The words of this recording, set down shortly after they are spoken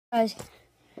Guys,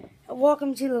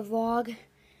 welcome to the vlog.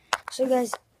 So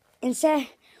guys, instead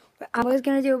I was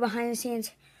gonna do a behind the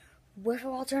scenes wiffle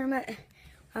ball tournament.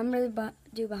 I'm really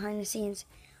do behind the scenes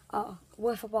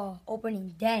wiffle ball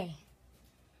opening day,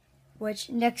 which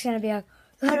Nick's gonna be like,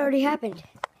 that already happened.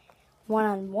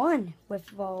 One-on-one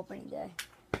wiffle ball opening day.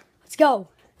 Let's go.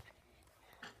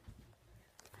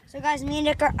 So guys, me and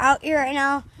Nick are out here right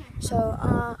now.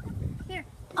 So Here,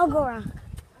 I'll go around.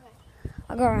 Okay.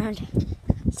 I'll go around.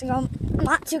 So I'm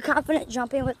not too confident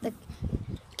jumping with the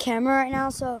camera right now,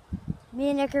 so me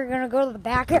and Nick are gonna go to the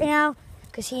back right now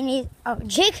because he needs. Oh,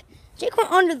 Jake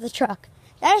went under the truck.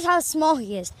 That is how small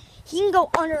he is. He can go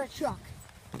under a truck.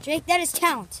 Jake, that is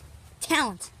talent.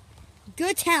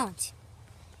 Good talent.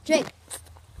 Jake,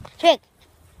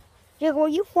 will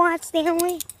you flat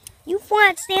Stanley? You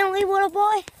flat Stanley, little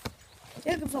boy?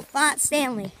 Looking for flat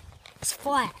Stanley. It's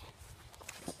flat.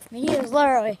 I mean, he is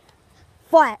literally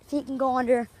flat. He can go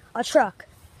under a truck.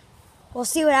 We'll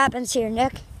see what happens here,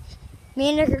 Nick. Me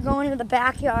and Nick are going to the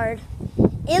backyard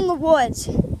in the woods.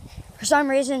 For some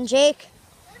reason, Jake.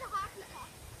 there's a hockey puck.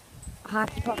 A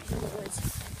hockey puck in the woods.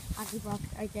 Hockey puck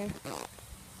right there.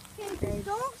 Okay,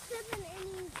 don't step in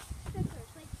any stickers.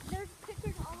 Like, there's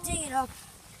stickers all over. Dig it up.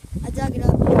 I dug it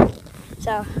up.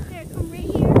 So, Here, come right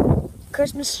here.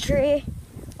 Christmas tree.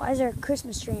 Why is there a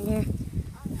Christmas tree in here?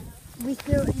 We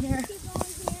threw it in here. Keep going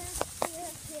here.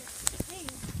 Hey,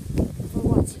 For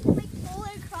what? you can like pull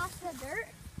it across the dirt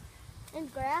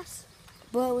and grass.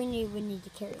 But we need to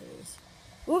carry these.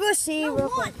 We'll go see No, real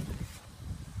one. quick.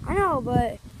 I know,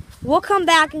 but we'll come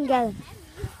back and get him.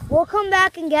 We'll come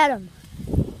back and get him.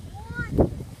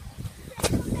 One.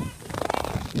 You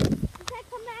said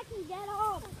come back and get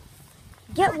all.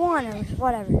 Get one or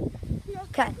whatever. You're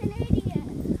Okay. such an idiot.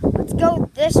 Let's go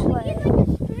this Get way. like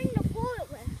a string to pull it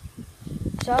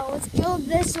with. So let's go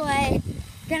this way.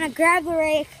 Gonna grab the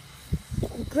rake,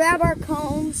 grab our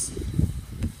cones,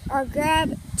 or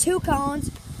grab 2 cones,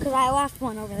 because I left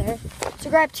one over there. So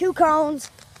grab 2 cones,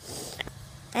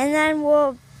 and then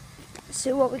we'll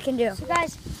see what we can do. So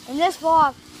guys, in this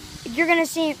vlog, you're gonna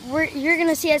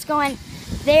see us going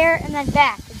there and then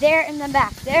back, there and then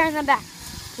back, there and then back.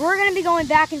 We're gonna be going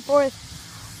back and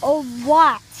forth a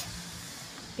lot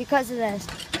because of this.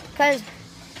 Because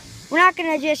we're not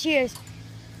gonna just use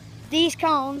these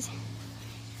cones,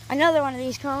 another one of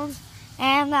these cones,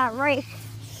 and that rake.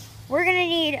 We're gonna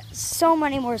need so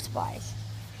many more supplies.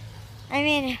 I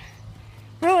mean,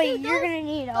 really, Dude, you're gonna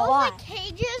need a Those lot. like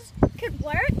cages could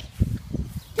work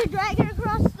to drag it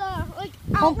across the like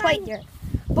Home plate dirt.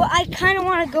 But I kind of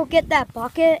want to go get that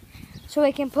bucket so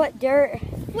we can put dirt.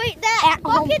 Wait, that At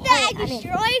home bucket that plate, I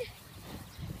destroyed?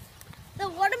 The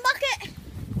wooden bucket?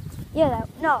 Yeah,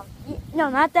 no,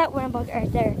 not that wooden bucket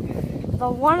right there. The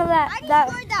one of I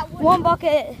destroyed that wooden one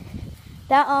bucket,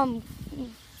 that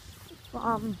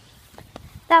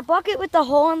that bucket with the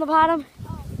hole in the bottom,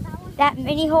 Oh, that one? that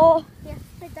mini hole. Yeah,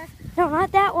 right there. No,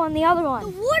 not that one, the other The one.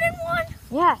 wooden one?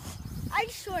 Yes. I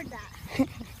destroyed that.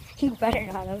 You better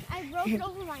not have. I broke it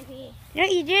over my feet. No,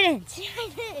 you didn't. Yeah, I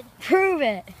did. Prove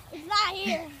it. It's not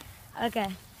here. Okay.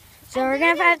 So I we're threw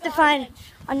gonna it in have the to find garbage.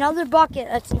 another bucket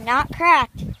that's not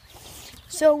cracked,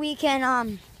 so we can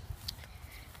and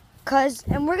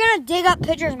we're gonna dig up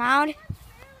Pitcher's Mound.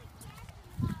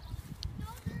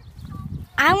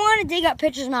 I want to dig up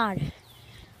Pitcher's Mound,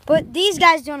 but these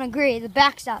guys don't agree. The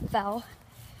backstop fell,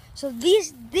 so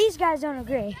these guys don't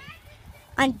agree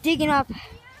on digging up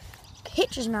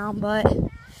Pitcher's Mound, but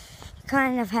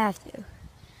kind of have to.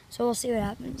 So we'll see what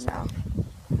happens now.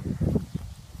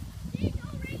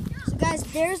 So guys,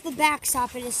 there's the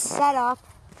backstop. It is set up.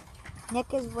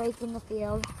 Nick is raking the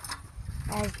field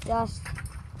as dust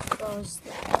goes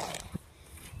that way.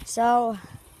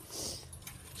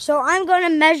 So I'm going to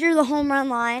measure the home run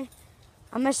line.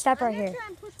 I'm going to step right here. I'm gonna try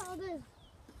and push all this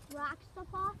rock stuff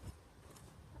off.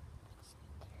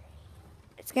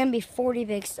 It's going to be 40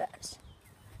 big steps.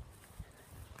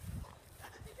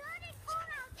 There's already a cone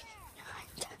out there. 9,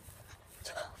 10,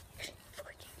 12, 13,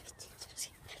 14, 15,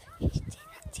 16, 17, 18,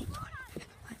 19, 20,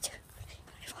 21, 22,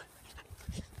 24, 25,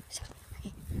 26, 27,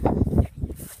 28,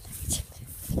 30, 32,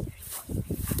 33, 34,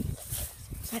 35,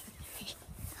 36, 37, 38,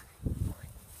 40.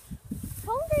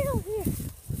 Cone right over here.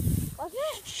 Was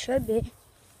it? Should be.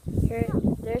 Here,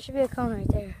 there should be a cone right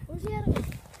there. Where's the other one?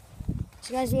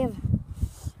 So guys, we have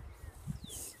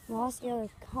lost the other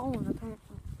cone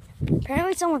apparently.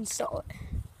 Apparently someone stole it.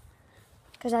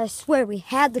 Because I swear we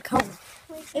had the cone.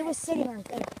 It was sitting right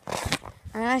there.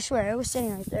 And I swear it was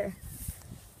sitting right there.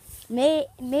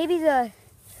 Maybe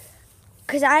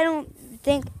because I don't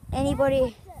think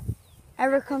anybody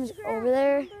ever comes over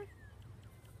there.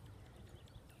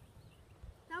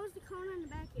 That was cone in the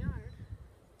backyard.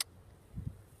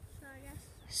 So I guess.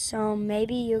 So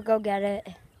maybe you go get it.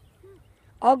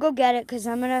 I'll go get it because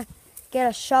I'm going to get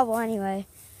a shovel anyway.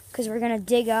 Because we're going to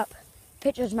dig up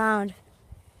Pitcher's Mound.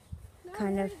 No,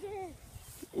 Kind of. I did.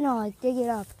 No, like dig it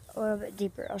up a little bit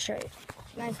deeper. I'll show you.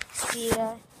 You guys see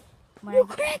that? You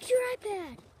cracked your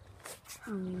iPad.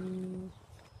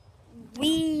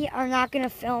 We are not going to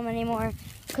film anymore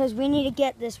because we need to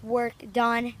get this work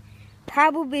done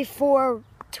probably before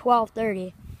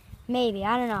 12:30. Maybe,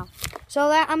 I don't know. So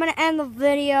I'm going to end the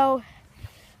video.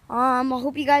 I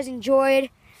hope you guys enjoyed.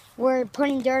 We're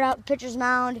putting dirt up Pitcher's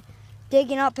Mound,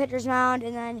 digging up Pitcher's Mound,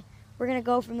 and then we're going to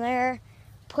go from there.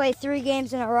 Play 3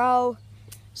 games in a row.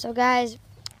 So guys,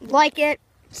 like it,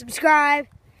 subscribe,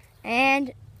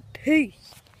 and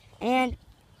peace. And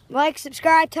like,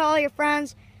 subscribe, tell all your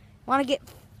friends. Want to get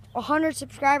 100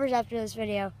 subscribers after this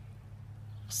video.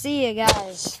 See you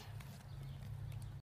guys.